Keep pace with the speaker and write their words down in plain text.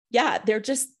yeah,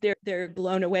 they're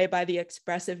blown away by the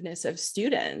expressiveness of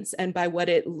students and by what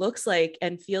it looks like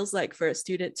and feels like for a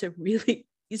student to really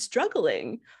be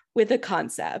struggling with a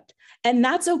concept. And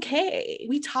that's okay.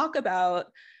 We talk about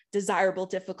desirable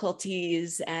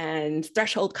difficulties and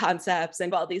threshold concepts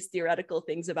and all these theoretical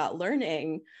things about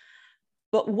learning.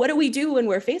 But what do we do when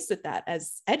we're faced with that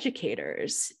as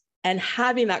educators? And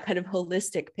having that kind of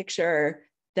holistic picture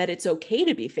that it's okay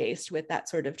to be faced with that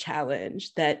sort of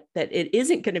challenge, that it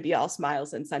isn't going to be all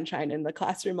smiles and sunshine in the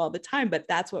classroom all the time, but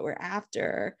that's what we're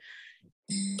after.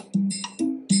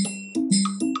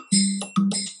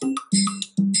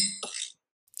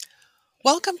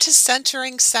 Welcome to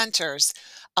Centering Centers,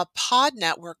 a Pod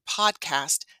Network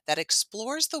podcast that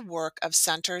explores the work of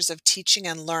centers of teaching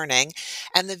and learning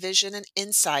and the vision and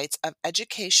insights of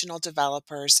educational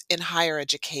developers in higher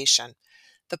education.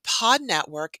 The Pod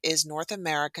Network is North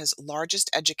America's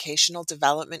largest educational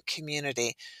development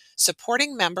community,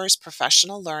 supporting members'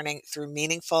 professional learning through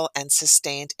meaningful and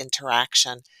sustained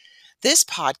interaction. This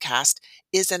podcast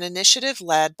is an initiative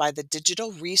led by the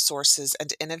Digital Resources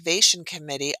and Innovation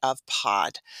Committee of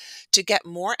POD. To get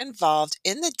more involved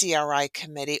in the DRI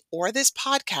committee or this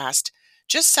podcast,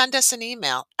 just send us an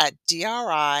email at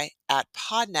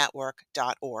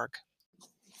dri@podnetwork.org.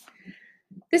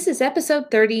 This is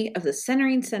episode 30 of the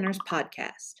Centering Centers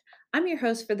podcast. I'm your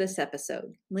host for this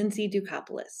episode, Lindsay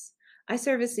Dukopoulos. I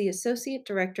serve as the Associate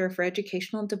Director for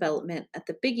Educational Development at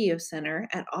the Big EO Center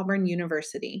at Auburn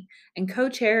University and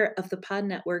co-chair of the Pod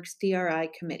Network's DRI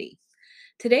committee.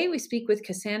 Today we speak with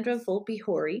Cassandra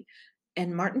Volpe-Horry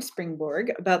and Martin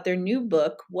Springborg about their new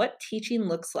book, What Teaching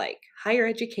Looks Like, Higher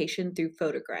Education Through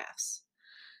Photographs.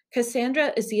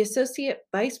 Cassandra is the Associate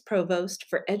Vice Provost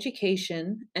for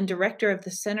Education and Director of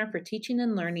the Center for Teaching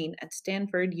and Learning at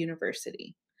Stanford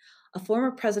University. A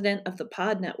former president of the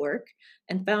Pod Network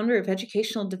and founder of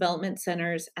Educational Development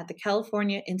Centers at the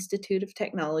California Institute of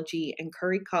Technology and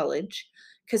Curry College,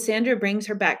 Cassandra brings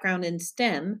her background in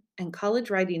STEM and college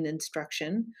writing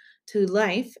instruction to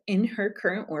life in her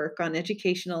current work on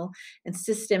educational and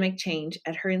systemic change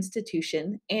at her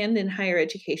institution and in higher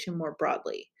education more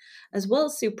broadly, as well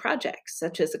as through projects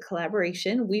such as a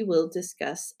collaboration we will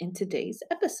discuss in today's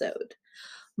episode.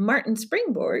 Martin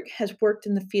Springborg has worked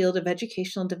in the field of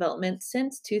educational development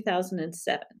since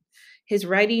 2007. His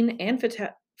writing and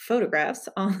photographs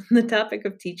on the topic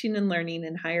of teaching and learning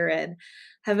in higher ed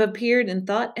have appeared in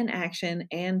Thought and Action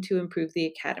and To Improve the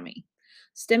Academy.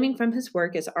 Stemming from his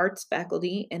work as arts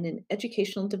faculty and in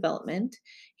educational development,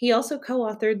 he also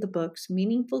co-authored the books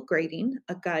Meaningful Grading,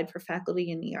 A Guide for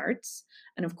Faculty in the Arts,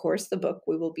 and of course the book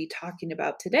we will be talking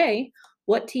about today,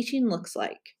 What Teaching Looks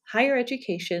Like, Higher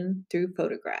Education Through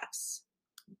Photographs.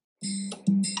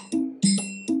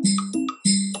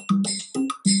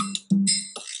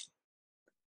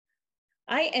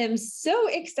 I am so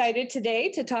excited today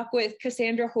to talk with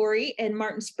Cassandra Horry and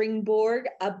Martin Springborg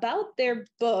about their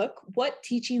book, What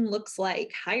Teaching Looks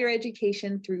Like, Higher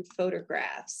Education Through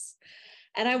Photographs.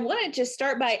 And I want to just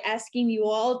start by asking you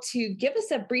all to give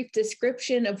us a brief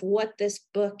description of what this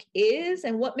book is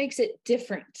and what makes it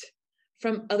different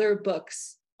from other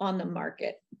books on the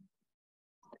market.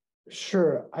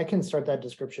 Sure, I can start that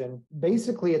description.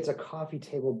 Basically, it's a coffee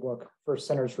table book for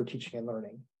Centers for Teaching and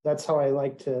Learning. That's how I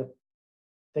like to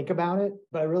think about it,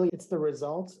 but really it's the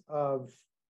result of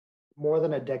more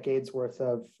than a decade's worth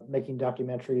of making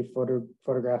documentary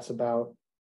photographs about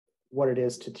what it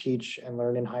is to teach and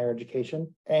learn in higher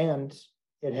education. And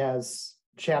it has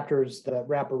chapters that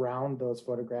wrap around those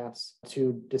photographs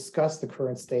to discuss the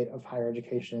current state of higher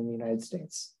education in the United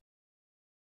States.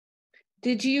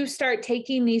 Did you start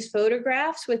taking these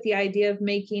photographs with the idea of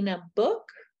making a book,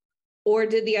 or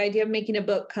did the idea of making a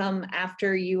book come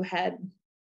after you had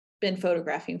been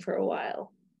photographing for a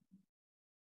while?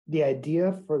 The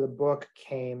idea for the book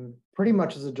came pretty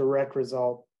much as a direct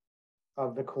result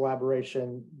of the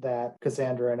collaboration that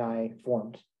Cassandra and I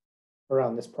formed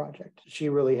around this project. She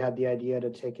really had the idea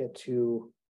to take it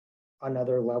to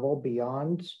another level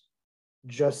beyond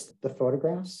just the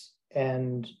photographs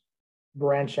and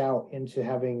branch out into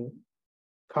having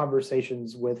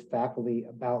conversations with faculty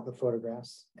about the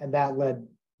photographs. And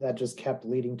that just kept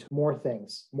leading to more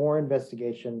things, more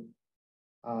investigation,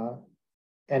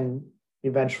 and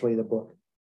eventually the book.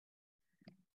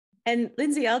 And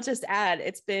Lindsay, I'll just add,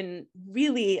 it's been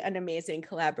really an amazing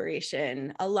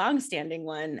collaboration, a longstanding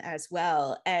one as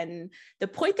well. And the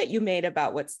point that you made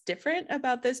about what's different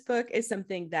about this book is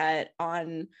something that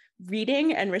on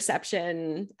reading and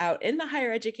reception out in the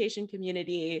higher education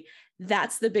community,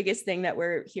 that's the biggest thing that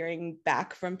we're hearing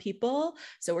back from people.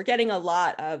 So we're getting a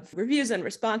lot of reviews and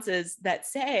responses that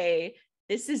say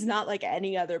this is not like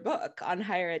any other book on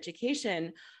higher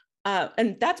education.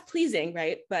 And that's pleasing,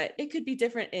 right? But it could be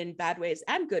different in bad ways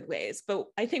and good ways. But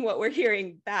I think what we're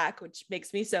hearing back, which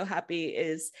makes me so happy,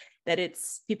 is that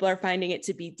people are finding it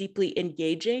to be deeply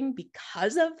engaging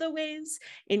because of the ways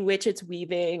in which it's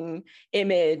weaving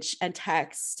image and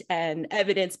text and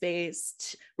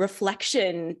evidence-based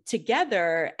reflection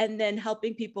together, and then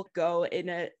helping people go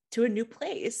to a new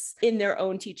place in their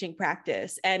own teaching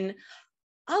practice. And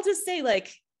I'll just say,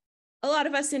 like, a lot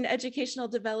of us in educational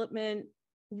development,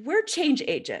 we're change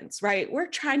agents, right? We're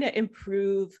trying to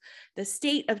improve the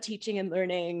state of teaching and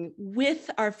learning with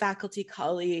our faculty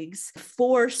colleagues,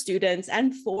 for students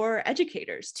and for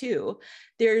educators too.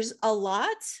 There's a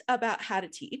lot about how to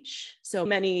teach, so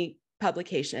many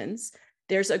publications.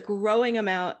 There's a growing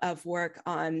amount of work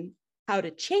on how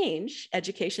to change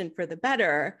education for the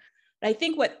better. But I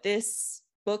think what this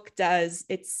book does,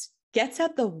 it gets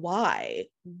at the why.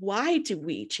 Why do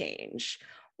we change?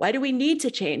 Why do we need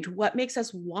to change? What makes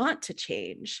us want to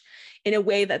change, in a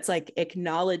way that's like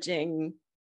acknowledging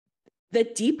the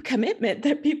deep commitment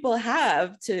that people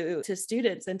have to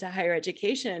students and to higher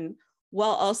education,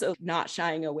 while also not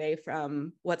shying away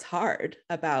from what's hard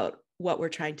about what we're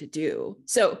trying to do.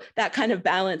 So that kind of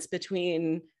balance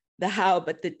between the how,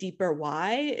 but the deeper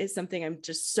why, is something I'm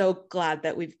just so glad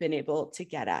that we've been able to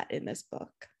get at in this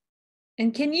book.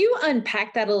 And can you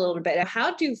unpack that a little bit?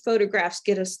 How do photographs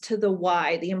get us to the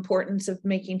why, the importance of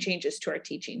making changes to our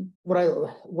teaching?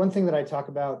 One thing that I talk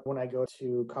about when I go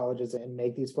to colleges and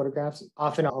make these photographs,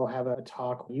 often I'll have a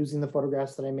talk using the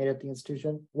photographs that I made at the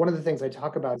institution. One of the things I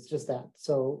talk about is just that.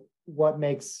 So what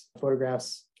makes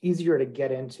photographs easier to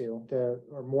get into,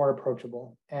 or more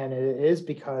approachable? And it is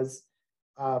because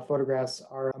photographs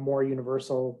are a more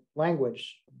universal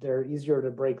language. They're easier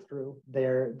to break through.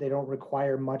 They don't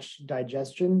require much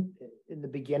digestion in the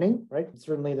beginning, right?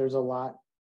 Certainly there's a lot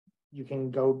you can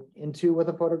go into with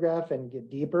a photograph and get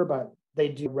deeper, but they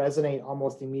do resonate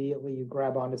almost immediately. You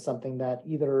grab onto something that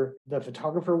either the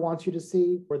photographer wants you to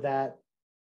see, or that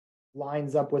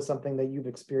lines up with something that you've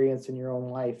experienced in your own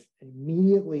life.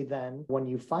 Immediately then, when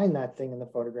you find that thing in the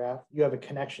photograph, you have a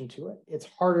connection to it. It's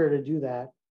harder to do that.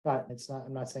 But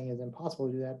I'm not saying it's impossible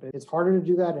to do that, but it's harder to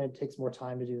do that, and it takes more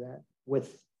time to do that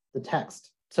with the text.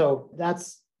 So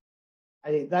that's,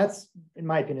 in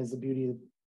my opinion, is the beauty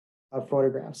of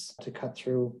photographs, to cut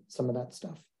through some of that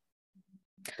stuff.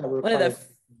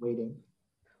 Waiting.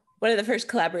 One of the first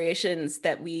collaborations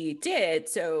that we did,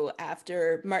 so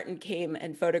after Martin came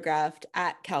and photographed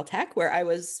at Caltech, where I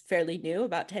was fairly new,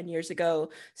 about 10 years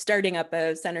ago, starting up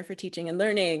a Center for Teaching and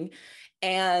Learning.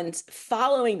 And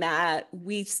following that,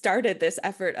 we started this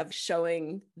effort of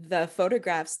showing the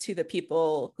photographs to the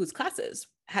people whose classes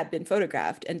had been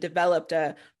photographed, and developed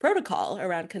a protocol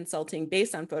around consulting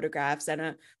based on photographs, and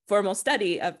a formal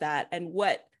study of that, and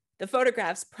what the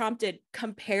photographs prompted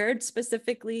compared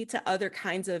specifically to other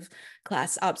kinds of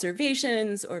class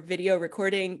observations or video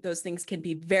recording. Those things can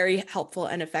be very helpful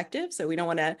and effective. So we don't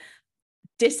want to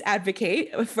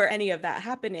disadvocate for any of that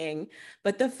happening,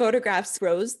 but the photographs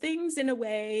froze things in a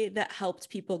way that helped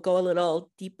people go a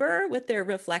little deeper with their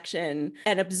reflection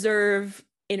and observe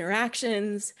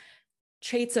interactions,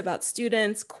 traits about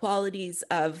students, qualities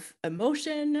of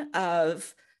emotion,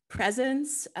 of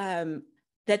presence,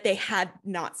 that they had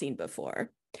not seen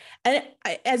before. And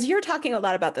as you're talking a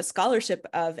lot about the scholarship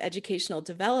of educational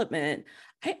development,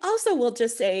 I also will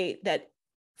just say that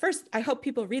first, I hope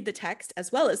people read the text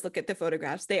as well as look at the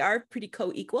photographs. They are pretty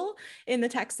co-equal in the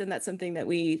text, and that's something that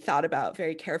we thought about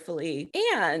very carefully.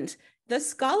 And the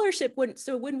scholarship,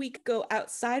 when we go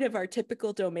outside of our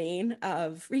typical domain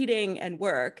of reading and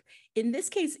work, in this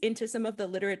case, into some of the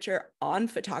literature on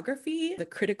photography, the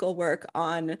critical work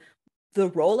on the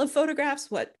role of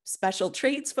photographs, what special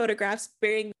traits photographs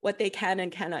bring, what they can and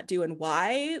cannot do, and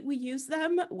why we use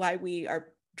them, why we are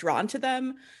drawn to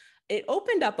them. It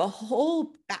opened up a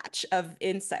whole batch of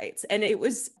insights, and it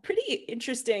was pretty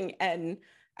interesting and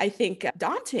I think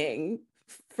daunting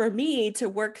for me to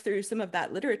work through some of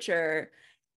that literature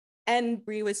and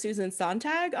agree with Susan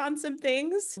Sontag on some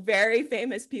things, very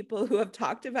famous people who have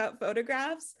talked about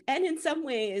photographs. And in some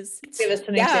ways, give us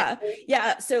an example.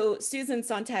 Yeah. So Susan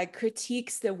Sontag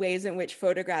critiques the ways in which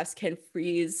photographs can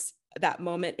freeze that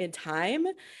moment in time,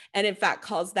 and in fact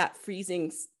calls that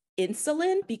freezing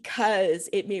insolent, because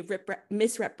it may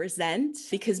misrepresent,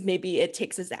 because maybe it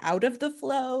takes us out of the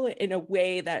flow in a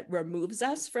way that removes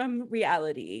us from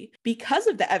reality, because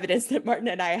of the evidence that Martin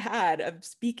and I had of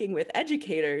speaking with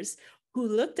educators who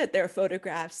looked at their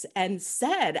photographs and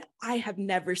said, I have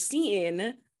never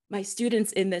seen my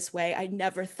students in this way. I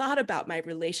never thought about my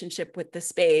relationship with the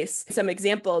space. Some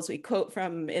examples we quote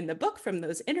from in the book from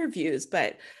those interviews,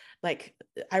 but like,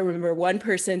 I remember one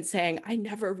person saying, I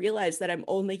never realized that I'm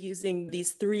only using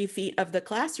these 3 feet of the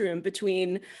classroom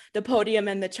between the podium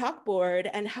and the chalkboard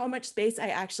and how much space I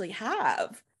actually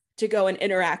have to go and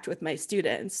interact with my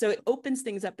students. So it opens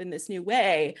things up in this new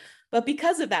way. But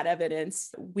because of that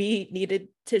evidence, we needed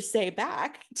to say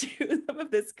back to some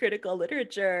of this critical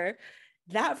literature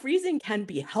that freezing can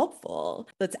be helpful.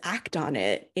 Let's act on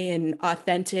it in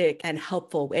authentic and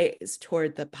helpful ways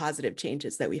toward the positive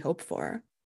changes that we hope for.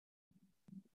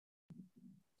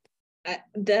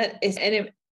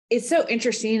 It's so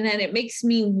interesting, and it makes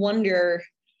me wonder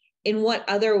in what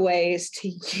other ways, to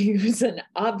use an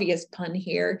obvious pun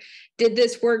here, did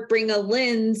this work bring a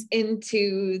lens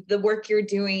into the work you're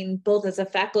doing, both as a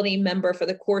faculty member for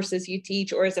the courses you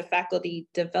teach or as a faculty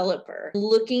developer,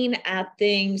 looking at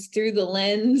things through the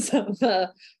lens of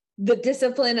the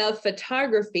discipline of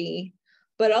photography,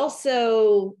 but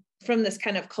also from this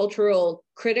kind of cultural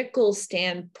critical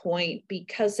standpoint,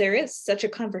 because there is such a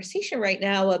conversation right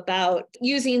now about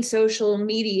using social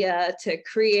media to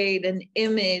create an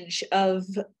image of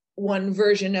one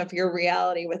version of your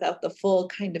reality without the full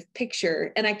kind of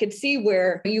picture. And I could see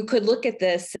where you could look at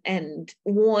this and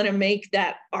want to make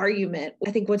that argument.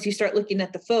 I think once you start looking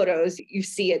at the photos, you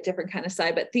see a different kind of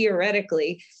side, but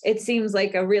theoretically, it seems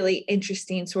like a really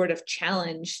interesting sort of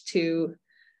challenge to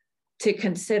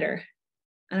consider.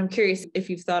 And I'm curious if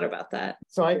you've thought about that.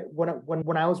 So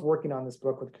when I was working on this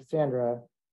book with Cassandra,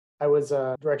 I was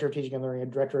a director of teaching and learning, a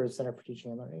director of Center for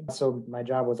Teaching and Learning. So my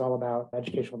job was all about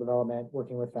educational development,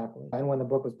 working with faculty. And when the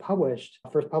book was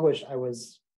first published, I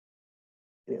was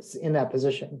in that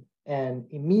position. And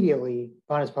immediately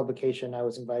upon its publication, I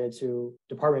was invited to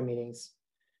department meetings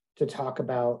to talk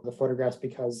about the photographs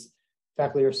because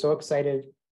faculty are so excited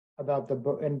about the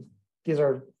book. And these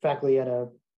are faculty at a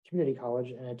community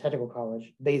college and a technical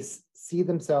college. They see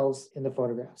themselves in the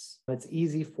photographs. It's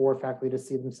easy for faculty to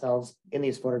see themselves in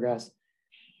these photographs.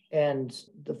 And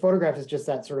the photograph is just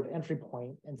that sort of entry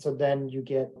point. And so then you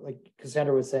get, like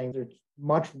Cassandra was saying, there's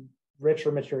much richer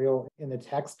material in the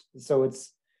text. So it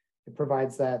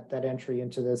provides that that entry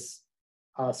into this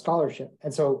scholarship.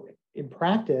 And so in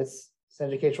practice, as an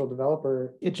educational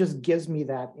developer, it just gives me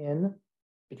that in,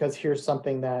 because here's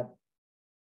something that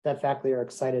faculty are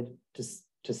excited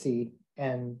to see,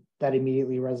 and that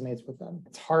immediately resonates with them.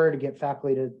 It's hard to get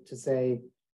faculty to say,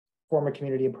 form a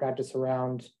community of practice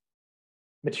around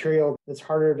material that's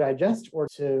harder to digest or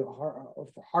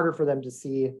harder for them to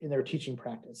see in their teaching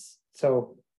practice.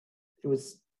 So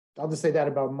I'll just say that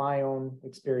about my own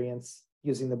experience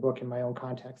using the book in my own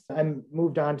context. I'm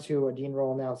moved on to a dean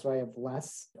role now, so I have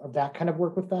less of that kind of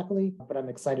work with faculty, but I'm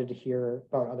excited to hear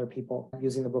about other people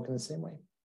using the book in the same way.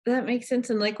 That makes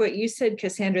sense. And like what you said,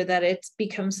 Cassandra, that it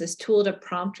becomes this tool to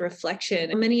prompt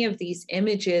reflection. Many of these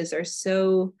images are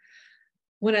so,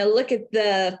 when I look at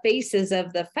the faces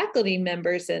of the faculty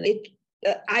members, and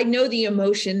I know the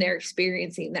emotion they're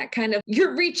experiencing, that kind of,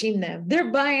 you're reaching them,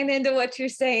 they're buying into what you're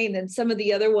saying, and some of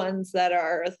the other ones that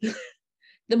are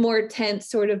the more tense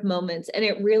sort of moments. And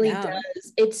it really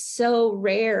does. It's so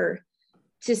rare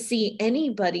to see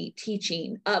anybody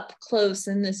teaching up close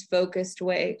in this focused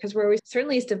way, because we're always,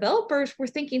 certainly as developers, we're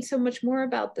thinking so much more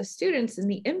about the students and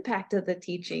the impact of the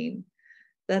teaching,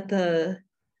 that the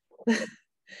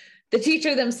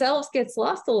teacher themselves gets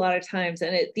lost a lot of times.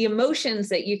 And the emotions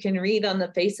that you can read on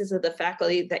the faces of the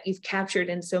faculty that you've captured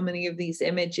in so many of these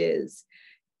images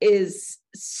is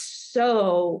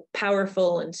so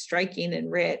powerful and striking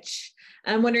and rich.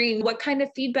 I'm wondering, what kind of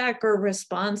feedback or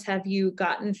response have you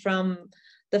gotten from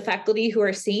the faculty who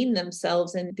are seeing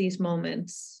themselves in these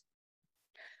moments?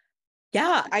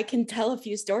 Yeah, I can tell a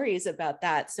few stories about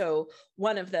that. So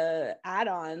one of the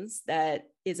add-ons that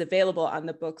is available on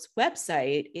the book's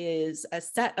website is a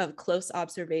set of close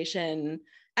observation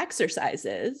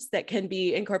exercises that can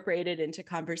be incorporated into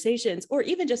conversations, or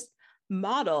even just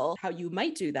model how you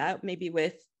might do that, maybe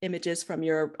with images from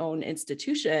your own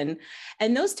institution.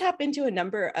 And those tap into a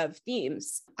number of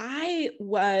themes. I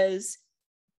was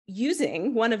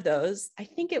using one of those, I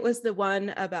think it was the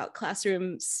one about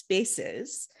classroom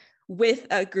spaces, with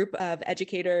a group of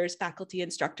educators, faculty,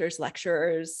 instructors,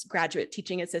 lecturers, graduate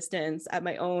teaching assistants at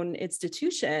my own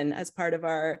institution as part of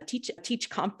our teach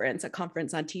conference, a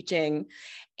conference on teaching.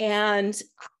 And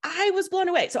I was blown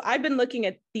away. So I've been looking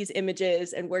at these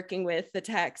images and working with the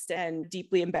text and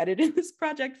deeply embedded in this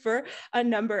project for a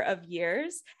number of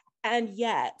years. And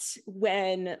yet,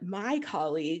 when my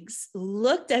colleagues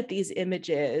looked at these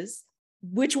images,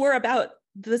 which were about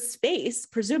the space,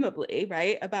 presumably,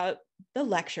 right, about the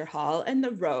lecture hall and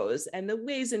the rows and the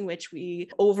ways in which we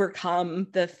overcome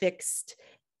the fixed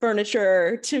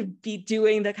furniture to be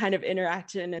doing the kind of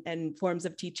interaction and forms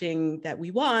of teaching that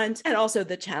we want, and also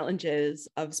the challenges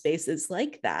of spaces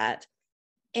like that.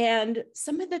 And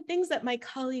some of the things that my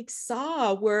colleagues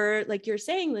saw were, like you're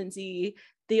saying, Lindsay,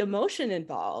 the emotion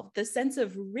involved, the sense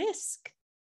of risk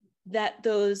that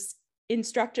those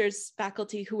instructors,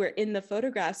 faculty who were in the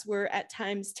photographs were at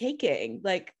times taking.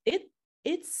 Like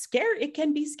it's scary. It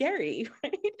can be scary,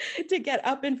 right? To get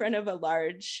up in front of a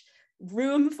large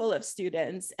room full of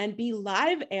students and be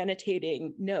live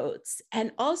annotating notes,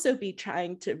 and also be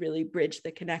trying to really bridge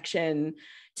the connection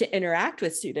to interact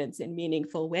with students in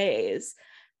meaningful ways.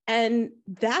 And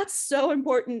that's so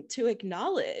important to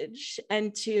acknowledge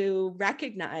and to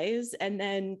recognize and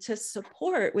then to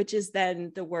support, which is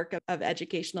then the work of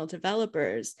educational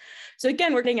developers. So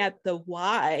again, we're looking at the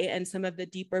why and some of the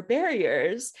deeper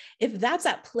barriers. If that's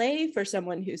at play for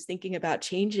someone who's thinking about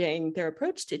changing their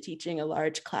approach to teaching a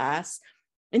large class,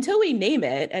 until we name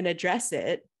it and address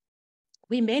it,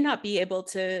 we may not be able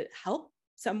to help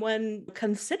someone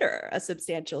consider a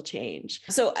substantial change.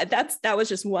 So that was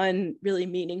just one really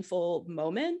meaningful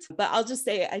moment. But I'll just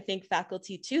say, I think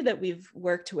faculty too that we've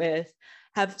worked with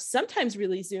have sometimes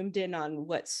really zoomed in on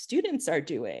what students are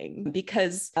doing,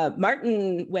 because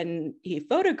Martin, when he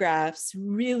photographs,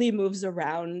 really moves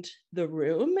around the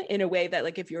room in a way that,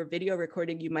 like, if you're video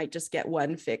recording, you might just get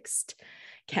one fixed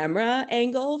camera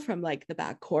angle from like the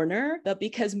back corner. But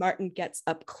because Martin gets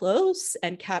up close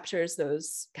and captures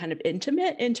those kind of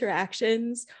intimate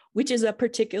interactions, which is a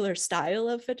particular style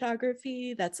of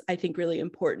photography that's, I think, really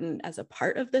important as a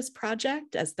part of this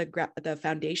project, as the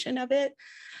foundation of it.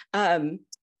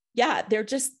 Yeah,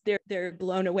 they're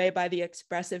blown away by the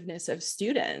expressiveness of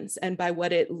students and by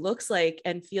what it looks like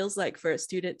and feels like for a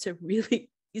student to really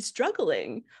be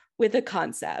struggling with a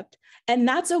concept. And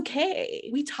that's okay.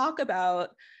 We talk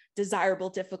about desirable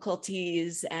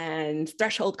difficulties and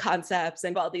threshold concepts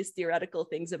and all these theoretical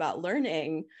things about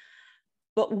learning.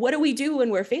 But what do we do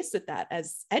when we're faced with that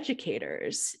as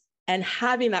educators? And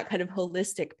having that kind of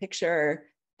holistic picture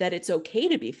that it's okay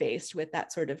to be faced with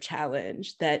that sort of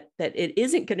challenge, that it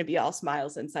isn't going to be all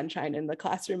smiles and sunshine in the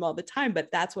classroom all the time,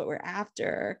 but that's what we're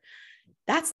after.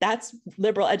 That's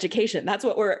liberal education. That's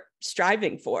what we're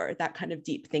striving for, that kind of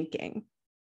deep thinking.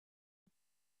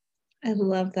 I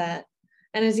love that.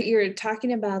 And as you're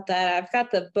talking about that, I've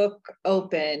got the book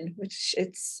open,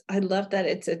 I love that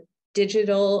it's a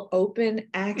digital open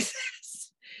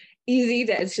access,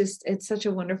 it's such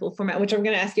a wonderful format, which I'm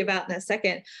going to ask you about in a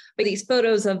second. But these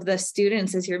photos of the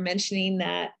students, as you're mentioning,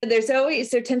 that there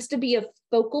tends to be a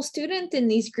focal student in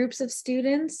these groups of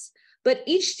students, but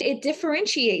it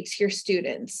differentiates your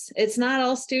students. It's not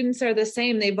all students are the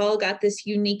same. They've all got this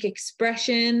unique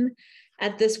expression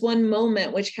at this one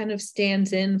moment, which kind of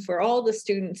stands in for all the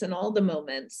students and all the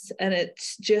moments. And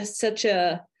it's just such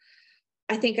I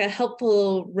think, a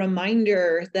helpful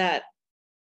reminder that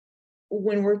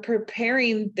when we're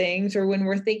preparing things or when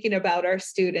we're thinking about our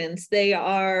students, they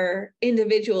are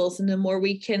individuals. And the more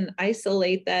we can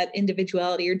isolate that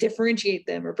individuality or differentiate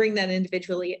them or bring that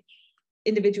individuality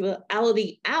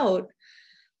out,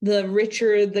 the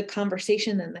richer the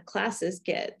conversation and the classes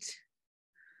get.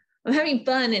 I'm having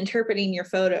fun interpreting your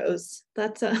photos.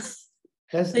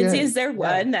 Lindsay, is there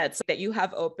one that you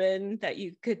have open that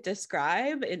you could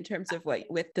describe in terms of what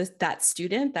with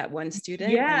that one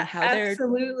student, and how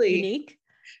absolutely. They're unique?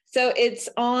 So it's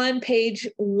on page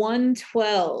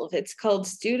 112. It's called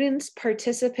Students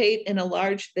Participate in a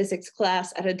Large Physics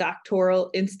Class at a Doctoral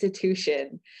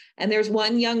Institution. And there's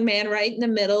one young man right in the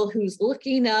middle who's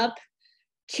looking up,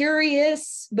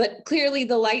 curious, but clearly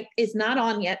the light is not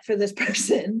on yet for this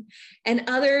person. And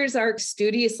others are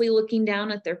studiously looking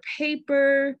down at their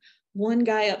paper. One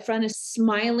guy up front is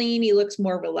smiling. He looks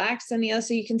more relaxed than the other.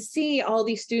 So you can see all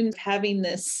these students having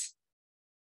this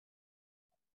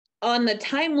on the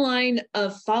timeline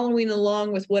of following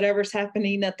along with whatever's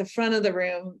happening at the front of the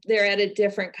room. They're at a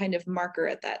different kind of marker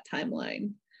at that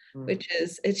timeline,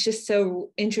 it's just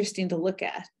so interesting to look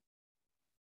at.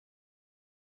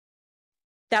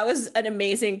 That was an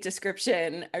amazing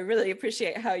description. I really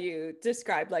appreciate how you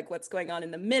described like what's going on in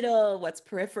the middle, what's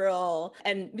peripheral.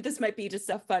 And this might be just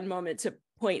a fun moment to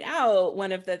point out,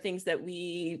 one of the things that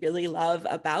we really love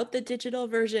about the digital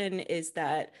version is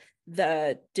that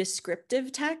the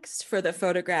descriptive text for the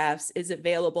photographs is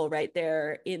available right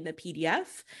there in the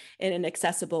PDF in an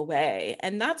accessible way.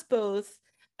 And that's both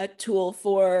a tool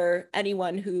for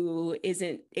anyone who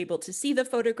isn't able to see the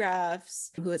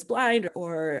photographs, who is blind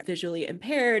or visually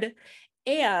impaired,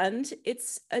 And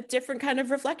it's a different kind of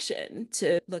reflection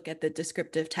to look at the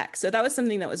descriptive text. So that was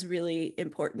something that was really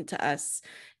important to us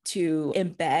to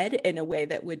embed in a way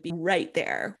that would be right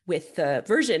there with the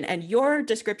version. And your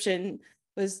description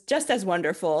was just as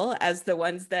wonderful as the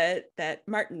ones that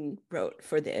Martin wrote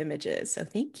for the images. So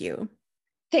thank you.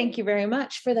 Thank you very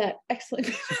much for that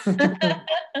excellent.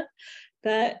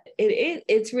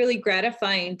 It's really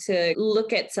gratifying to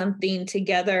look at something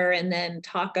together and then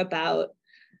talk about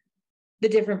the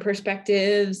different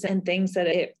perspectives and things that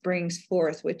it brings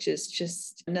forth, which is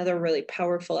just another really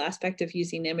powerful aspect of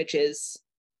using images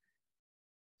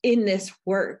in this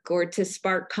work, or to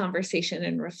spark conversation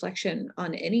and reflection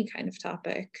on any kind of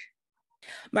topic.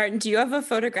 Martin, do you have a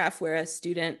photograph where a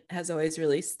student has always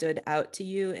really stood out to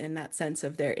you in that sense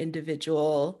of their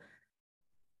individual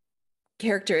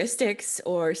characteristics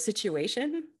or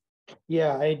situation?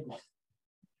 Yeah,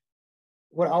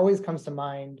 what always comes to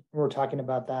mind when we're talking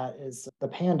about that is the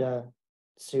panda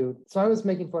suit. So I was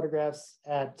making photographs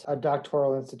at a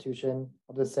doctoral institution,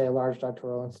 I'll just say a large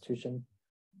doctoral institution.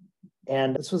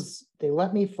 And they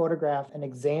let me photograph an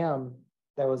exam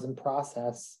that was in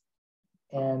process.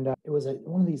 And it was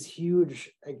one of these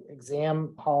huge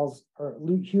exam halls, or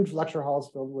huge lecture halls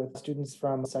filled with students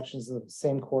from sections of the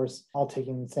same course, all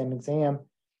taking the same exam.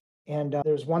 And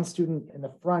there's one student in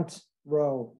the front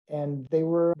row, and they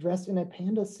were dressed in a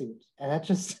panda suit. And that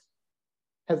just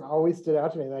has always stood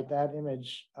out to me. Like, that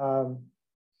image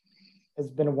has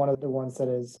been one of the ones that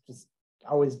is just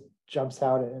always jumps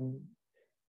out in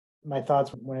my thoughts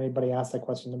when anybody asks that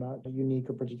question about a unique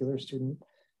or particular student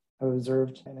I've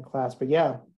observed in a class. But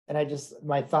yeah, and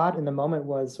my thought in the moment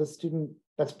was, a student,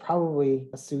 that's probably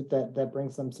a suit that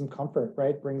brings them some comfort,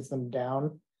 right? Brings them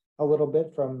down a little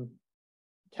bit from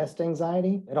test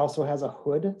anxiety. It also has a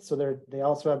hood, so they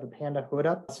also have the panda hood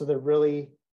up, so they're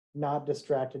really not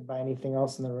distracted by anything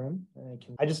else in the room. And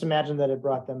I just imagine that it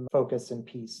brought them focus and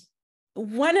peace.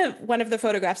 One of the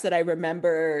photographs that I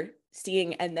remember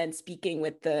seeing and then speaking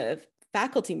with the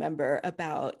faculty member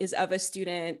about is of a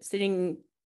student sitting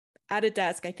at a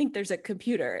desk. I think there's a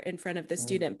computer in front of the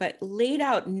student, but laid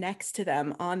out next to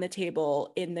them on the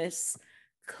table in this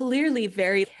clearly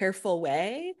very careful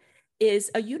way is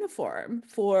a uniform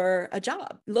for a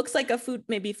job. Looks like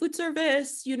maybe food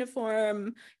service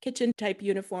uniform, kitchen type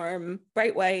uniform,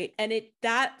 bright white. And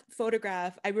that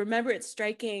photograph, I remember it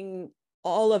striking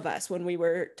all of us when we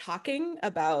were talking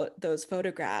about those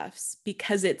photographs,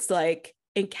 because it's like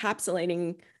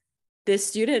encapsulating this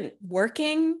student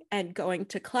working and going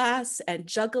to class and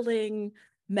juggling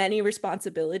many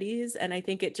responsibilities. And I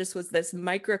think it just was this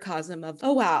microcosm of,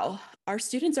 oh, wow, our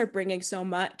students are bringing so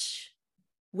much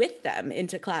with them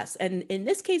into class. And in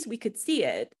this case, we could see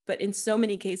it, but in so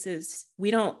many cases,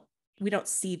 we don't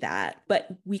see that, but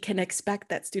we can expect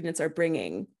that students are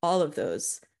bringing all of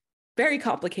those very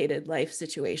complicated life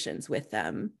situations with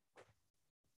them.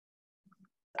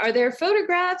 Are there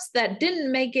photographs that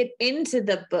didn't make it into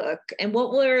the book? And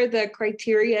what were the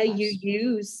criteria you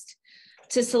used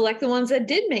to select the ones that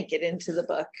did make it into the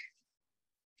book?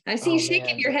 I see you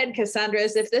shaking your head, Cassandra,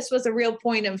 as if this was a real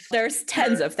point of... There's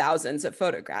tens of thousands of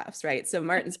photographs, right? So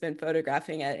Martin's been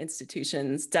photographing at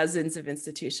institutions, dozens of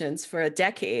institutions for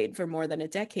more than a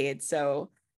decade. So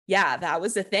yeah, that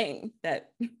was a thing that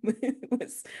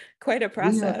was quite a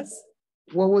process.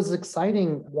 What was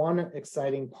one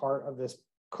exciting part of this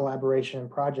collaboration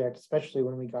and project, especially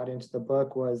when we got into the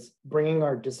book, was bringing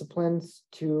our disciplines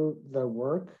to the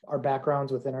work, our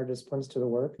backgrounds within our disciplines to the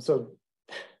work. So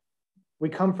we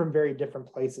come from very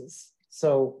different places.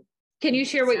 So can you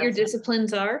share what your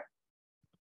disciplines are?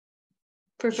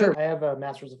 Sure. I have a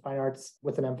Master's of Fine Arts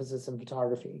with an emphasis in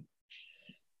photography.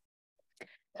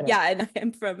 And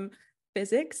I'm from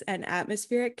physics and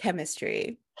atmospheric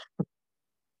chemistry.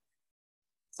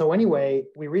 So anyway,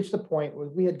 we reached the point where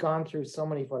we had gone through so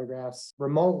many photographs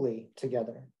remotely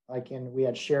together, we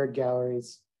had shared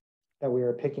galleries that we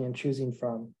were picking and choosing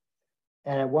from.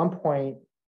 And at one point,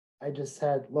 I just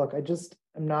said, look,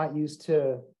 I'm not used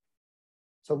to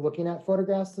looking at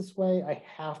photographs this way. I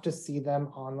have to see them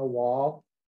on the wall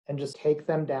and just take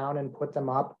them down and put them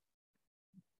up.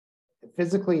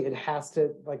 Physically, it has to,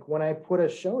 when I put a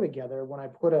show together, when I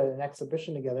put an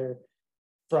exhibition together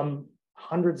from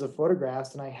hundreds of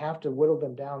photographs and I have to whittle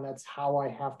them down, that's how I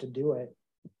have to do it.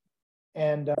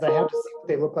 And I have to see what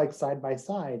they look like side by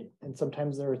side. And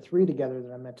sometimes there are three together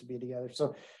that are meant to be together.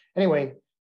 So anyway,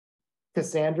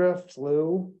 Cassandra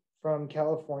flew from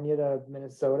California to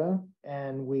Minnesota,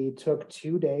 and we took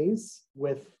 2 days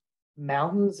with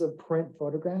mountains of print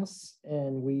photographs,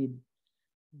 and we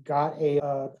got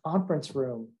a conference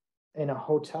room in a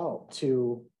hotel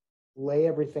to lay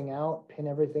everything out, pin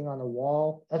everything on the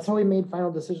wall. That's how we made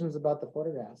final decisions about the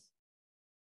photographs.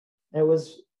 And it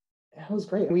was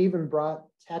great. We even brought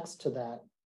text to that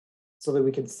so that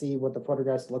we could see what the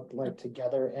photographs looked like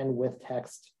together and with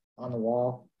text on the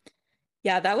wall.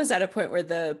 Yeah, that was at a point where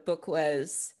the book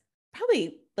was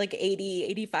probably like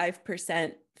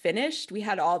 85% finished. We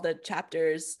had all the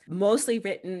chapters mostly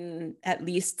written, at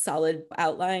least solid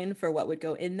outline for what would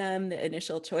go in them, the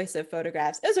initial choice of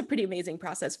photographs. It was a pretty amazing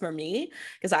process for me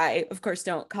because I, of course,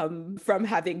 don't come from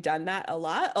having done that a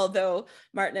lot, although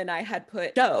Martin and I had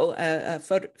put a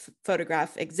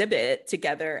photograph exhibit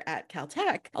together at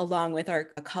Caltech, along with our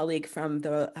colleague from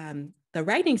the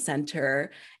Writing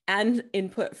Center and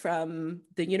input from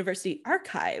the university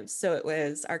archives. So it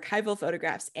was archival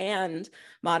photographs and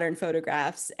modern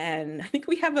photographs. And I think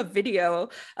we have a video,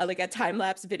 like a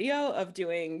time-lapse video of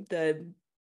doing the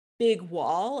big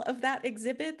wall of that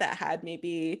exhibit that had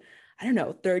maybe, I don't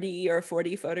know, 30 or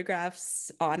 40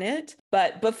 photographs on it.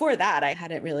 But before that, I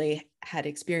hadn't really had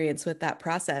experience with that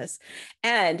process.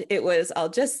 And it was, I'll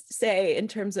just say, in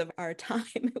terms of our time,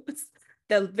 it was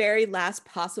the very last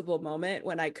possible moment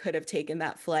when I could have taken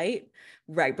that flight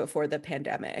right before the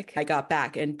pandemic. I got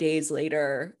back and days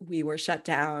later, we were shut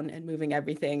down and moving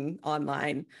everything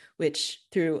online, which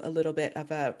threw a little bit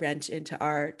of a wrench into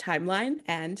our timeline.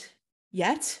 And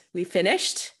yet we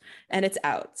finished and it's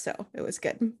out. So it was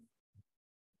good.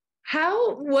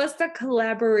 How was the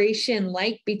collaboration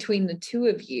like between the two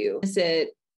of you? Is it,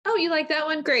 oh, you like that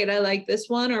one? Great. I like this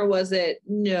one. Or was it,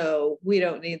 no, we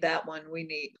don't need that one.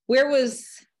 Where was,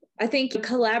 I think,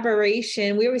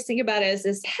 collaboration, we always think about it as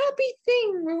this happy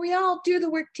thing where we all do the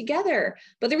work together.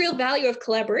 But the real value of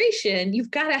collaboration,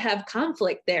 you've got to have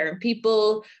conflict there. And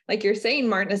people, like you're saying,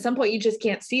 Martin, at some point you just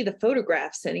can't see the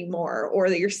photographs anymore, or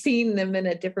that you're seeing them in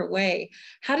a different way.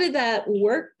 How did that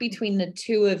work between the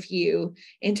two of you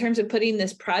in terms of putting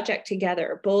this project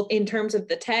together, both in terms of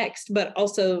the text, but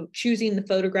also choosing the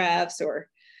photographs or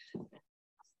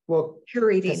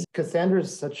curating?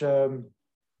 Cassandra's such a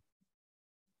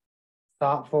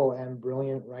thoughtful and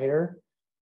brilliant writer.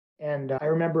 And I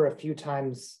remember a few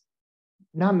times,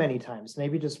 not many times,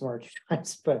 maybe just one or two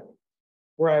times, but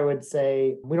where I would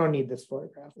say, we don't need this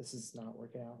photograph. This is not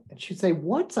working out. And she'd say,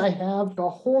 what? I have a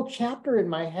whole chapter in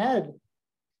my head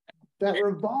that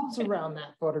revolves around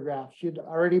that photograph. She'd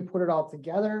already put it all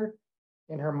together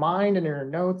in her mind and in her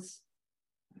notes.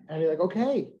 And I'd be like,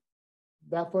 okay,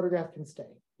 that photograph can stay.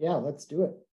 Yeah, let's do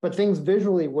it. But things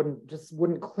visually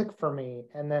wouldn't click for me.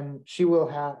 And then she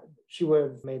would have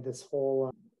made this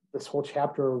whole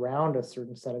chapter around a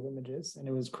certain set of images, and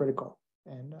it was critical.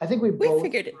 And I think we both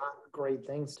figured it. brought great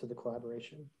things to the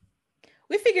collaboration.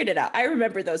 We figured it out. I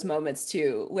remember those moments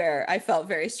too, where I felt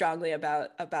very strongly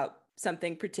about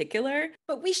something particular,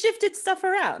 but we shifted stuff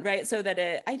around, right? So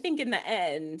that I think in the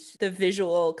end, the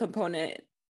visual component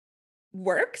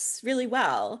works really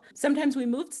well. Sometimes we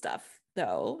moved stuff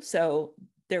though. So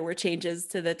there were changes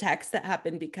to the text that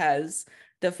happened because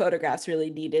the photographs really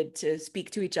needed to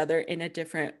speak to each other in a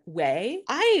different way.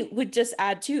 I would just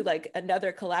add too, like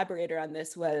another collaborator on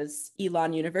this was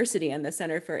Elon University and the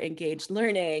Center for Engaged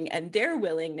Learning, and their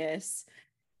willingness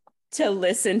to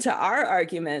listen to our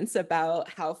arguments about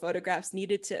how photographs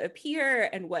needed to appear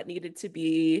and what needed to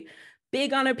be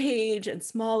big on a page and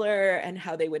smaller, and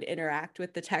how they would interact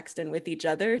with the text and with each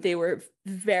other. They were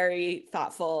very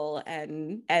thoughtful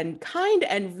and kind,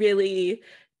 and really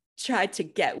tried to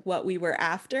get what we were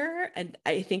after. And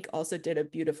I think also did a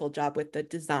beautiful job with the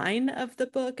design of the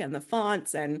book and the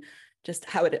fonts and just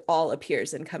how it all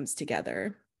appears and comes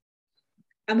together.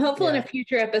 I'm hopeful in a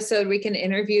future episode we can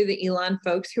interview the Elon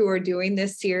folks who are doing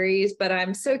this series, but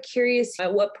I'm so curious,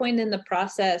 at what point in the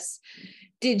process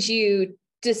did you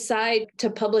decide to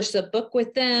publish the book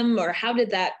with them, or how did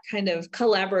that kind of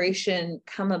collaboration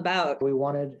come about? We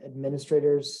wanted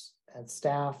administrators and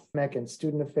staff and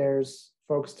student affairs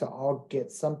folks to all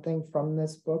get something from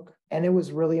this book. And it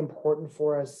was really important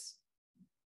for us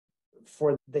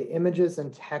for the images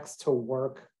and text to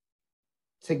work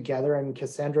together. And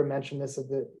Cassandra mentioned this at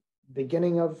the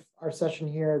beginning of our session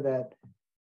here, that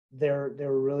they're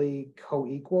really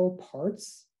co-equal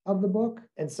parts of the book.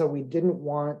 And so we didn't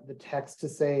want the text to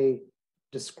say,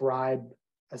 describe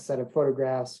a set of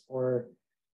photographs, or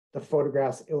the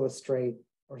photographs illustrate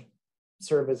or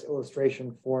serve as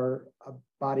illustration for a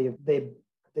body of, they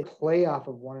play off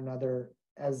of one another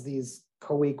as these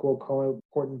co-equal,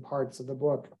 co-important parts of the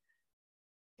book.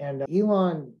 And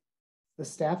Elon, the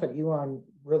staff at Elon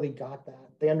really got that.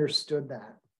 They understood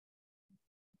that.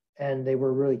 And they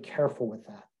were really careful with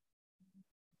that.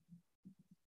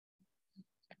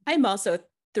 I'm also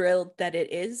thrilled that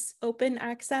it is open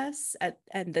access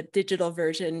and the digital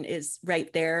version is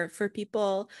right there for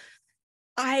people.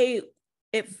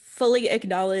 It fully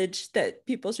acknowledge that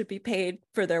people should be paid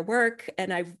for their work,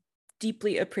 and I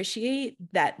deeply appreciate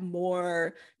that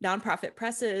more nonprofit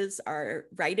presses are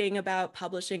writing about,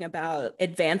 publishing about,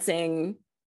 advancing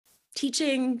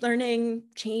teaching, learning,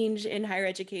 change in higher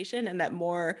education, and that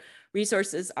more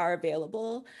resources are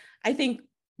available. I think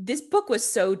this book was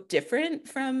so different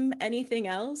from anything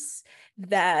else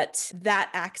that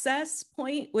access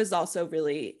point was also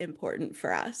really important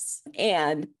for us.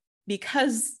 And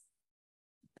because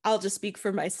I'll just speak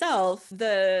for myself,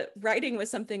 the writing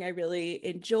was something I really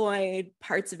enjoyed.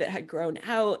 Parts of it had grown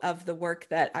out of the work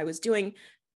that I was doing,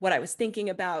 what I was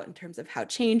thinking about in terms of how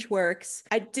change works.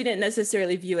 I didn't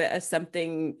necessarily view it as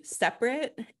something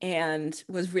separate and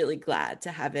was really glad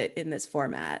to have it in this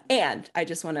format. And I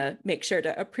just want to make sure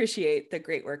to appreciate the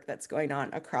great work that's going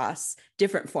on across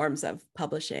different forms of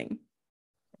publishing.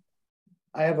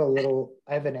 I have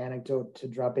an anecdote to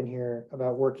drop in here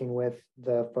about working with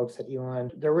the folks at Elon.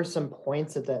 There were some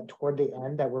points toward the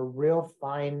end that were real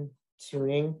fine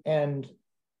tuning. And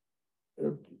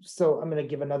so I'm going to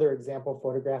give another example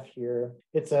photograph here.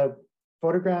 It's a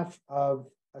photograph of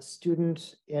a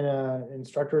student in an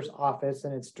instructor's office,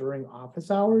 and it's during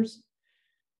office hours.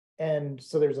 And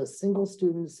so there's a single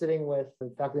student sitting with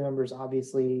the faculty members,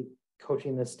 obviously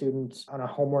coaching the student on a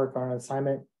homework or an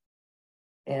assignment.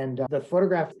 And the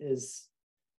photograph is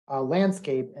a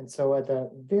landscape. And so at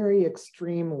the very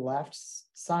extreme left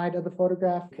side of the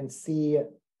photograph, you can see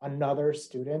another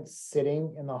student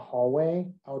sitting in the hallway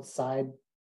outside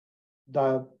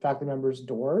the faculty member's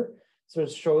door. So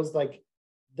it shows like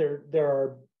there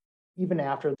are, even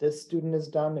after this student is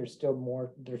done, there's still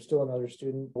another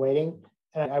student waiting.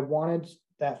 And I wanted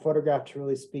that photograph to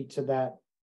really speak to that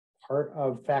part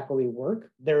of faculty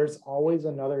work. There's always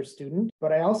another student,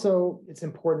 but it's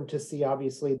important to see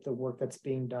obviously the work that's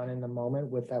being done in the moment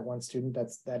with that one student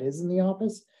that is in the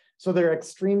office. So there are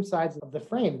extreme sides of the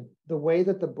frame. The way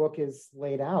that the book is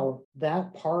laid out,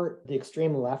 that part, the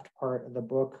extreme left part of the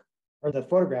book or the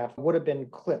photograph would have been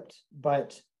clipped,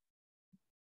 but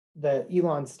the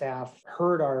Elon staff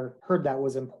heard that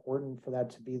was important for that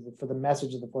to be for the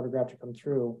message of the photograph to come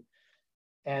through.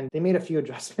 And they made a few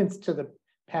adjustments to the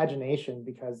pagination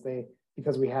because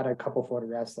we had a couple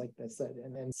photographs like this,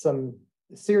 and then some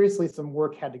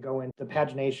work had to go into the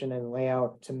pagination and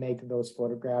layout to make those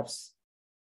photographs,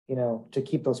 to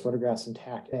keep those photographs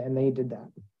intact, and they did that.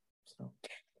 So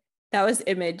that was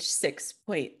image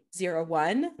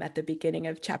 6.01 at the beginning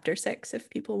of chapter 6, if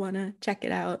people want to check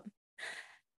it out.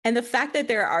 And the fact that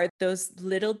there are those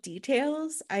little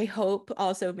details, I hope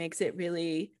also makes it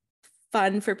really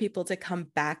fun for people to come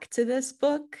back to this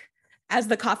book as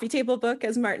the coffee table book,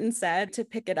 as Martin said, to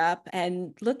pick it up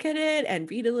and look at it and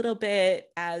read a little bit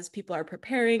as people are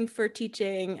preparing for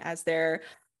teaching, as they're,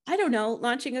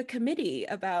 launching a committee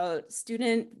about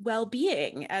student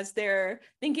well-being, as they're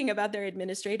thinking about their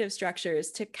administrative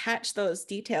structures, to catch those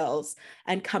details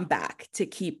and come back to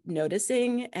keep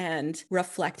noticing and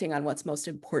reflecting on what's most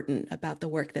important about the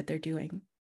work that they're doing.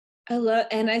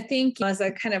 And I think as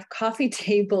a kind of coffee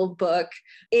table book,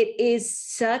 it is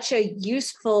such a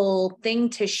useful thing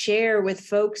to share with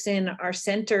folks in our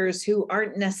centers who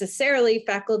aren't necessarily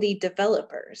faculty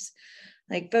developers,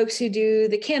 like folks who do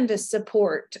the Canvas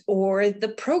support or the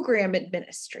program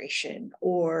administration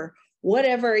or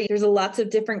whatever. There's lots of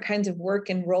different kinds of work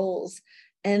and roles.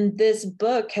 And this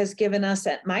book has given us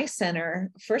at my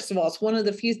center, first of all, it's one of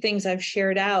the few things I've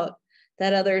shared out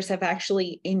that others have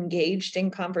actually engaged in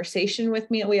conversation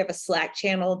with me. We have a Slack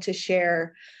channel to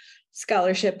share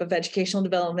scholarship of educational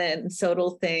development and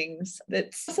SOTL things.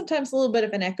 That's sometimes a little bit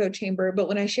of an echo chamber, but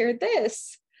when I shared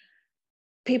this,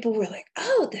 people were like,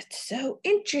 oh, that's so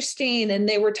interesting. And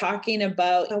they were talking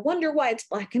about, I wonder why it's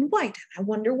black and white. I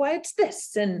wonder why it's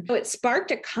this. And it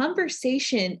sparked a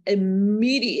conversation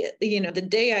immediately. The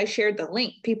day I shared the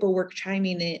link, people were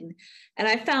chiming in. And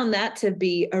I found that to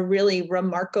be a really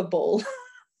remarkable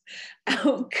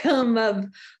outcome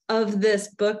of this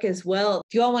book as well.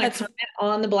 Do you all want to comment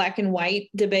on the black and white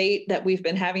debate that we've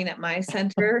been having at my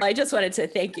center? I just wanted to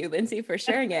thank you, Lindsay, for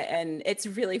sharing it. And it's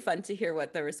really fun to hear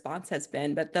what the response has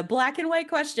been. But the black and white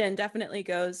question definitely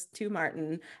goes to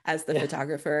Martin as the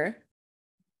photographer.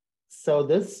 So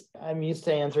I'm used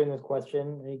to answering this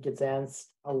question. It gets asked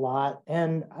a lot.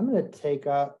 And I'm going to take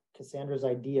up Cassandra's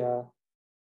idea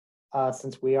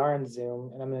since we are in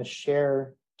Zoom, and I'm going to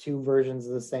share two versions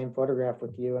of the same photograph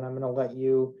with you. And I'm going to let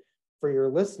you, for your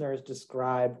listeners,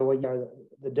 describe what are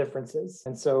the differences.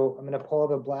 And so I'm going to pull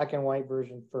up a black and white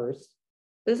version first.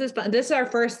 This is fun. This is our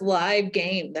first live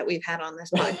game that we've had on this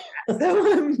podcast.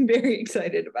 So I'm very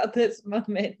excited about this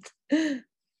moment.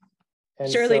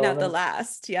 Surely so not the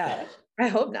last. Yeah. I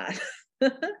hope not.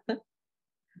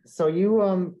 So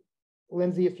you,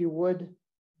 Lindsay, if you would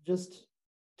just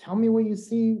tell me what you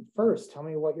see first. Tell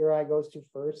me what your eye goes to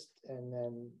first, and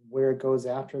then where it goes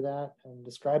after that, and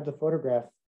describe the photograph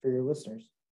for your listeners.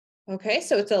 Okay,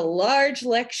 so it's a large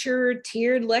lecture,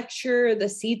 tiered lecture. The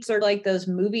seats are like those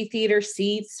movie theater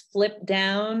seats, flipped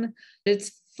down.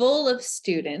 It's full of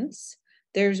students.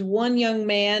 There's one young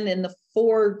man in the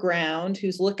foreground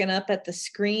who's looking up at the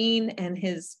screen, and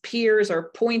his peers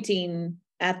are pointing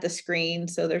at the screen.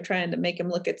 So they're trying to make him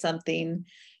look at something.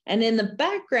 And in the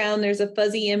background, there's a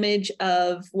fuzzy image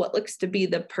of what looks to be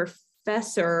the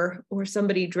professor or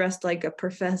somebody dressed like a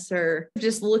professor,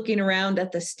 just looking around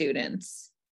at the students.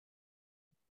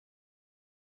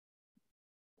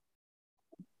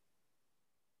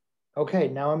 Okay,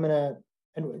 now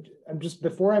I'm just,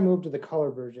 before I move to the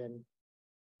color version,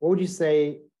 what would you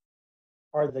say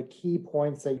are the key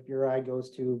points that your eye goes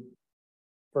to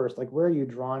first? Like, where are you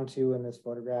drawn to in this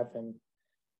photograph? And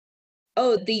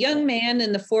oh, the young man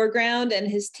in the foreground and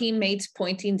his teammates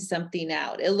pointing something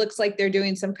out. It looks like they're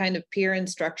doing some kind of peer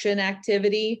instruction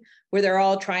activity where they're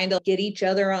all trying to get each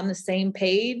other on the same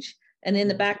page. And in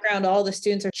the background, all the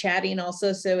students are chatting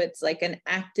also. So it's like an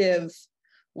active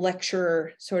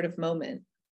lecture sort of moment.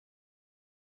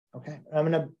 okay, I'm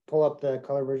going to pull up the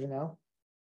color version now.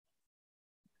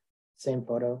 Same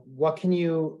photo. What can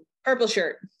you Purple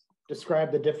shirt.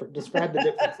 describe the differences?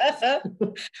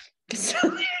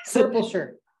 So Purple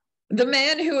shirt. the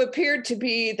man who appears to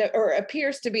be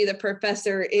the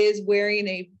professor is wearing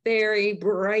a very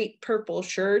bright purple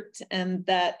shirt, and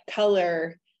that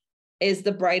color is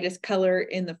the brightest color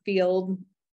in the field.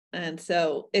 And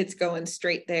so it's going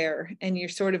straight there, and you're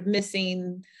sort of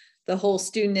missing the whole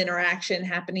student interaction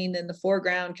happening in the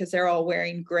foreground because they're all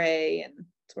wearing gray and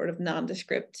sort of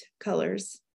nondescript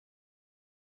colors.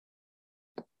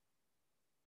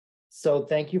 So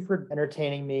thank you for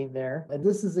entertaining me there. And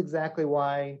this is exactly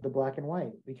why the black and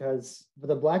white, because what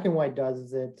the black and white does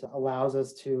is it allows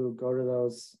us to go to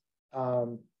those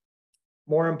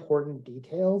more important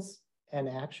details and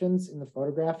actions in the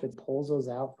photograph. It pulls those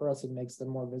out for us and makes them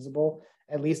more visible,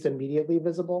 at least immediately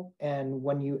visible. And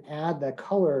when you add that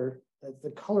color,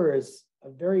 the color is a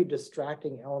very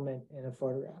distracting element in a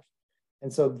photograph.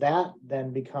 And so that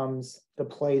then becomes the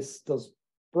place, those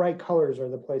bright colors are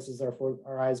the places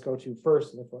our eyes go to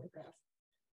first in the photograph.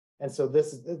 And so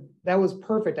that was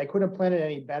perfect. I couldn't have planned it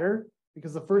any better,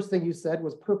 because the first thing you said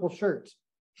was purple shirt.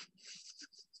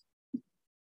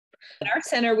 At our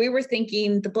center, we were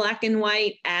thinking the black and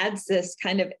white adds this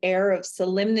kind of air of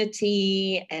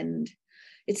solemnity, and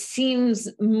it seems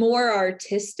more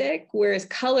artistic, whereas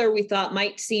color we thought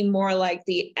might seem more like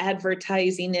the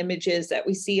advertising images that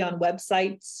we see on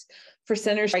websites for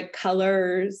centers, like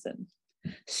colors and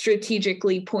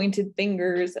strategically pointed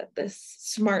fingers at this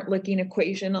smart looking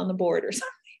equation on the board or something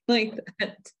like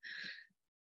that.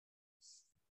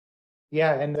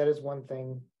 Yeah, and that is one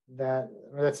thing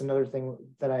that's another thing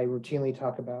that I routinely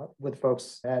talk about with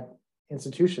folks at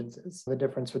institutions, is the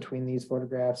difference between these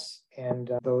photographs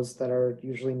and those that are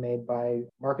usually made by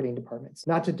marketing departments.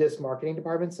 Not to diss marketing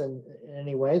departments in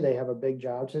any way, they have a big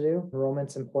job to do.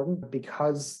 Enrollment's important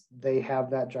because they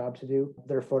have that job to do.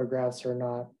 Their photographs are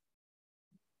not,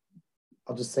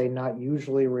 I'll just say, not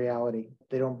usually reality.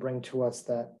 They don't bring to us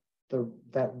that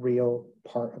real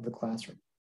part of the classroom.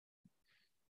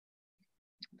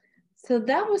 So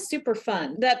that was super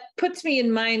fun. That puts me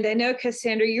in mind, I know,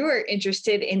 Cassandra, you are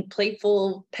interested in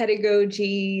playful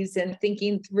pedagogies and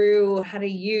thinking through how to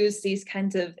use these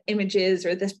kinds of images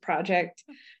or this project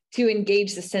to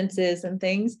engage the senses and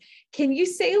things. Can you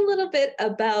say a little bit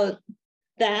about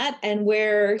that and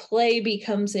where play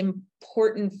becomes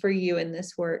important for you in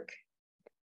this work?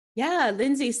 Yeah,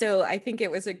 Lindsay. So I think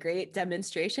it was a great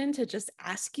demonstration to just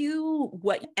ask you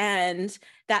and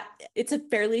that it's a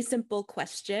fairly simple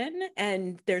question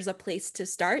and there's a place to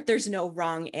start. There's no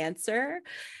wrong answer.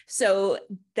 So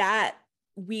that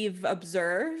we've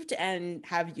observed and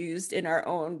have used in our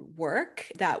own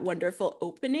work, that wonderful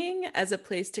opening as a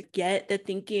place to get the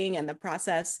thinking and the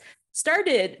process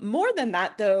started. More than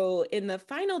that, though, in the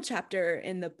final chapter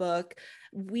in the book,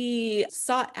 we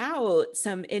sought out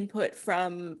some input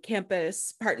from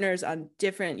campus partners on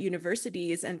different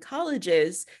universities and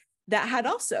colleges that had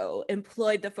also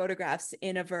employed the photographs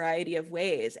in a variety of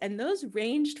ways. And those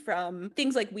ranged from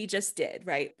things like we just did,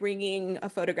 right? Bringing a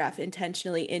photograph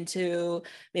intentionally into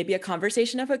maybe a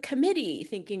conversation of a committee,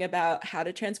 thinking about how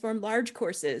to transform large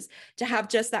courses, to have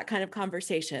just that kind of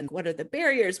conversation. What are the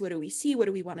barriers? What do we see? What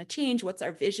do we want to change? What's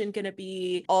our vision going to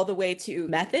be? All the way to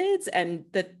methods. And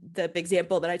the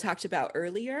example that I talked about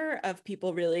earlier of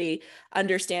people really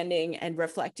understanding and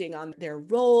reflecting on their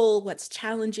role, what's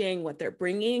challenging, what they're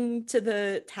bringing to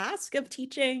the task of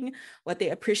teaching, what they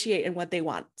appreciate and what they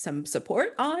want some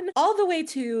support on, all the way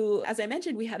to, as I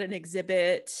mentioned, we had an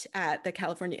exhibit at the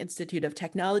California Institute of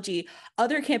Technology.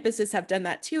 Other campuses have done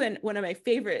that too. And one of my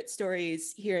favorite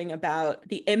stories hearing about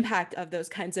the impact of those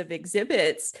kinds of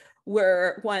exhibits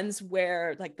were ones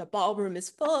where like the ballroom is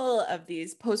full of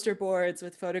these poster boards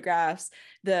with photographs.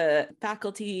 The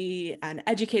faculty and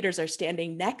educators are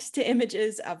standing next to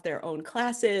images of their own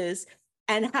classes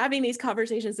and having these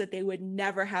conversations that they would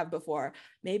never have before,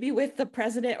 maybe with the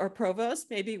president or provost,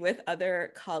 maybe with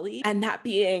other colleagues, and that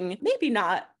being maybe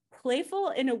not playful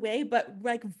in a way, but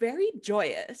like very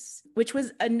joyous, which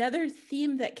was another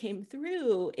theme that came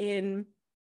through in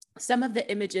some of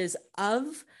the images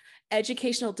of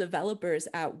educational developers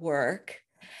at work.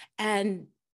 And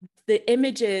the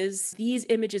images, these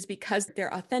images, because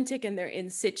they're authentic and they're in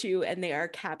situ and they are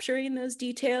capturing those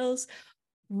details,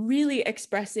 really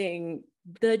expressing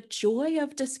the joy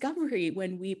of discovery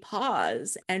when we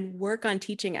pause and work on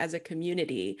teaching as a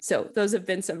community. So those have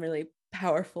been some really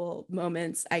powerful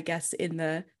moments, I guess, in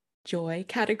the joy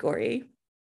category.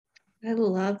 I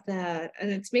love that.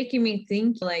 And it's making me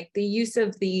think like the use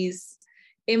of these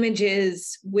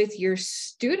images with your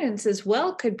students as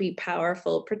well could be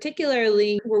powerful.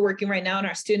 Particularly, we're working right now on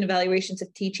our student evaluations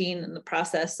of teaching and the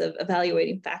process of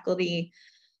evaluating faculty.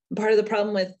 Part of the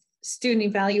problem with student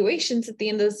evaluations at the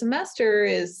end of the semester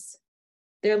is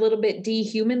they're a little bit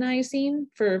dehumanizing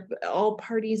for all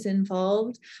parties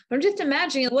involved. But I'm just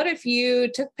imagining, what if you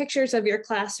took pictures of your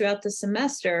class throughout the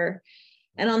semester,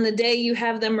 and on the day you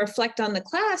have them reflect on the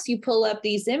class, you pull up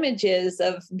these images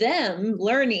of them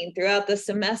learning throughout the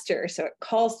semester. So it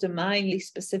calls to mind these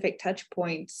specific touch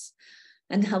points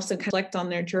and helps them reflect on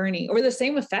their journey. Or the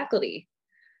same with faculty.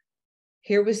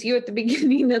 Here was you at the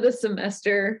beginning of the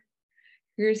semester.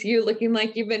 Here's you looking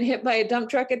like you've been hit by a dump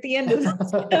truck at the end of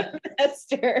the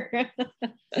semester.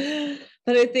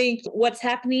 But I think what's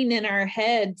happening in our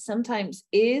head sometimes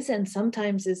is and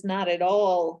sometimes is not at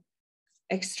all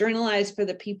externalized for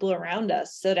the people around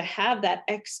us. So to have that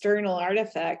external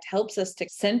artifact helps us to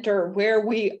center where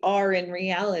we are in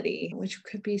reality, which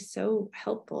could be so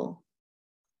helpful.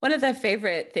 One of the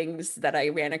favorite things that I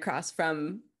ran across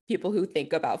from people who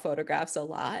think about photographs a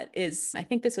lot is, I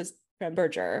think this was from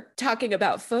Berger, talking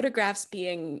about photographs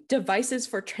being devices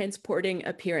for transporting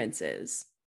appearances,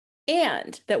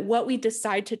 and that what we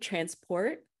decide to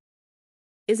transport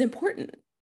is important.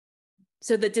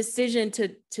 So the decision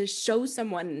to show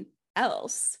someone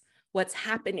else what's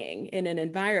happening in an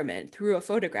environment through a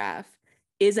photograph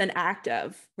is an act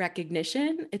of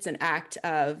recognition. It's an act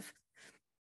of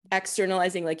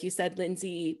externalizing, like you said,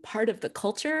 Lindsay, part of the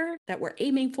culture that we're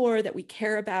aiming for, that we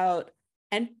care about,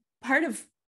 and part of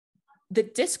the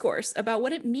discourse about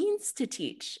what it means to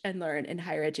teach and learn in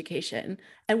higher education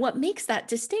and what makes that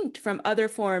distinct from other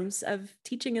forms of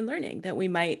teaching and learning that we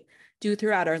might do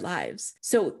throughout our lives.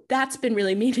 So that's been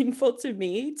really meaningful to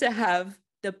me, to have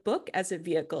the book as a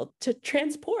vehicle to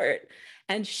transport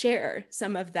and share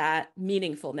some of that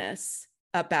meaningfulness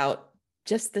about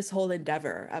just this whole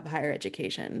endeavor of higher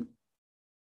education.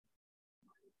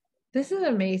 This is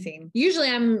amazing. Usually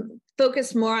I'm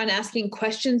focused more on asking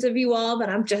questions of you all, but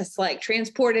I'm just like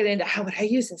transported into how would I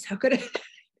use this? How could I?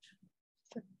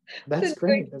 That's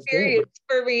great. That's great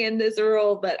for me in this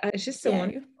role, but it's just so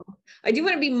wonderful. I do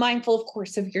want to be mindful, of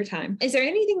course, of your time. Is there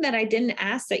anything that I didn't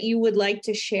ask that you would like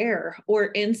to share,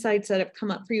 or insights that have come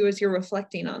up for you as you're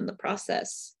reflecting on the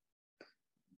process?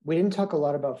 We didn't talk a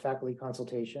lot about faculty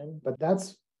consultation, but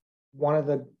that's one of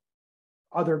the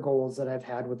other goals that I've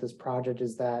had with this project,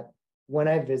 is that when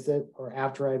I visit or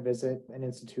after I visit an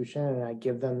institution and I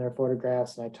give them their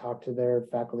photographs and I talk to their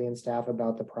faculty and staff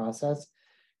about the process,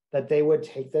 that they would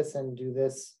take this and do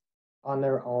this on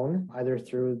their own, either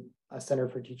through a Center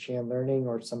for Teaching and Learning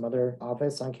or some other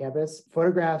office on campus.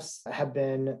 Photographs have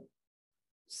been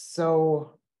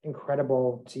so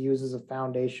incredible to use as a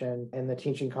foundation in the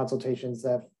teaching consultations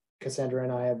that Cassandra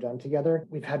and I have done together.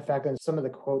 We've had faculty, some of the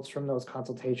quotes from those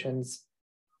consultations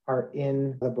are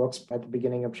in the books at the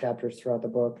beginning of chapters throughout the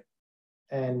book.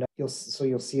 And you'll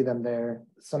see them there.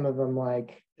 Some of them,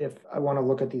 like, if I want to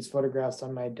look at these photographs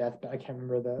on my deathbed, I can't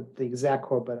remember the exact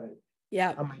quote, but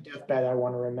Yeah. On my deathbed, I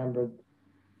want to remember.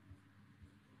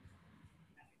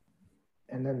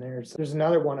 And then there's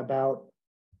another one about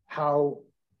how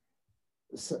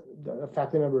the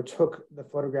faculty member took the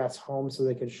photographs home so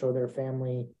they could show their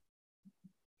family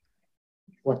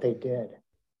what they did.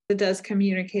 It does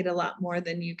communicate a lot more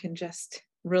than you can just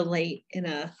relate in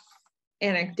a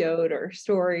anecdote or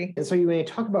story. And so when you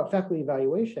talk about faculty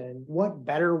evaluation, what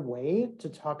better way to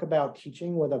talk about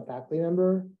teaching with a faculty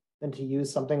member than to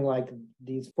use something like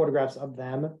these photographs of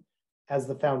them as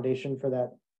the foundation for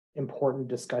that important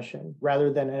discussion,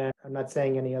 rather than, and I'm not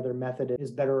saying any other method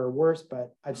is better or worse,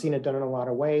 but I've seen it done in a lot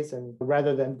of ways. And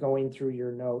rather than going through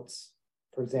your notes,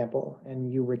 for example,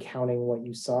 and you recounting what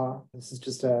you saw, this is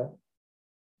just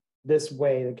this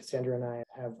way that Cassandra and I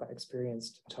have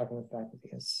experienced talking with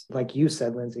faculty is, like you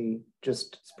said, Lindsay,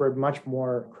 just spurred much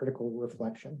more critical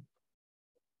reflection.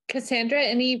 Cassandra,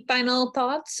 any final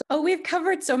thoughts? Oh, we've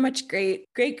covered so much great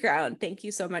ground. Thank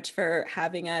you so much for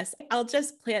having us. I'll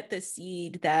just plant the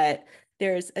seed that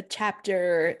there's a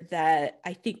chapter that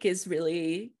I think is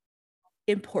really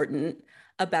important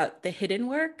about the hidden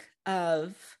work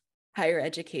of higher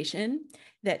education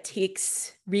that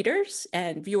takes readers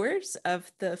and viewers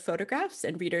of the photographs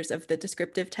and readers of the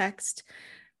descriptive text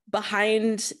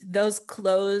behind those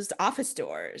closed office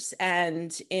doors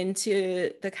and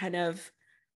into the kind of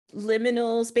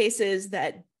liminal spaces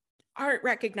that aren't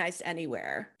recognized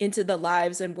anywhere, into the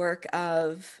lives and work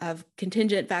of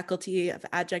contingent faculty, of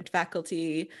adjunct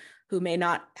faculty who may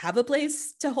not have a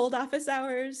place to hold office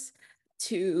hours,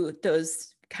 to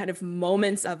those kind of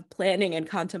moments of planning and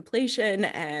contemplation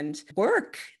and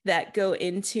work that go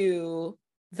into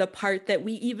the part that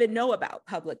we even know about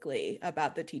publicly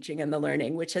about the teaching and the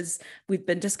learning, which we've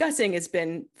been discussing, has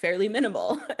been fairly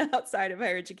minimal outside of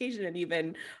higher education and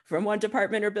even from one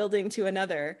department or building to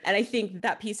another. And I think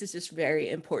that piece is just very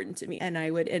important to me. And I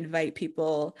would invite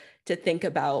people to think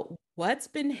about what's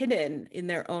been hidden in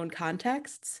their own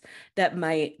contexts that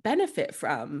might benefit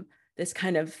from this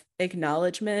kind of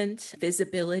acknowledgement,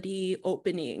 visibility,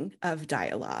 opening of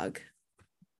dialogue.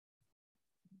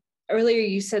 Earlier,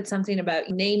 you said something about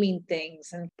naming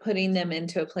things and putting them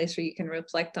into a place where you can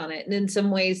reflect on it. And in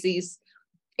some ways, these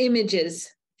images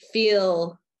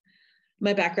feel,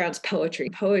 my background's poetry.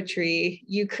 Poetry,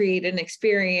 you create an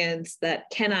experience that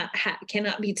cannot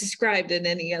be described in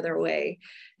any other way.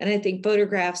 And I think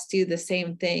photographs do the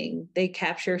same thing. They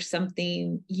capture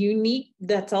something unique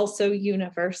that's also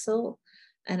universal.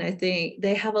 And I think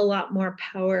they have a lot more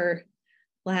power,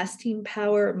 lasting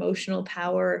power, emotional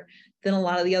power, than a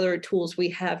lot of the other tools we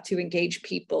have to engage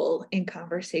people in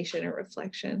conversation or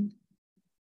reflection.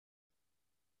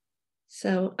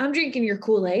 So I'm drinking your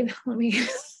Kool-Aid. Let me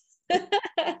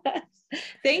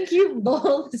thank you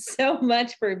both so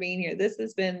much for being here. This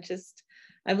has been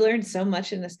I've learned so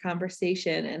much in this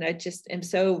conversation, and I just am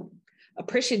so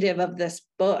appreciative of this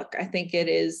book. I think it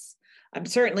is, I'm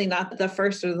certainly not the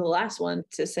first or the last one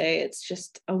to say it's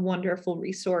just a wonderful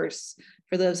resource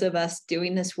for those of us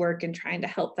doing this work and trying to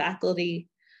help faculty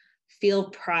feel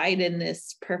pride in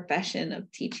this profession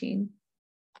of teaching.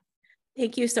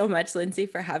 Thank you so much, Lindsay,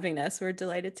 for having us. We're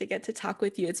delighted to get to talk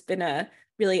with you. It's been a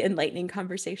really enlightening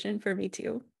conversation for me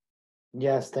too.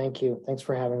 Yes, thank you. Thanks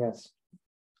for having us.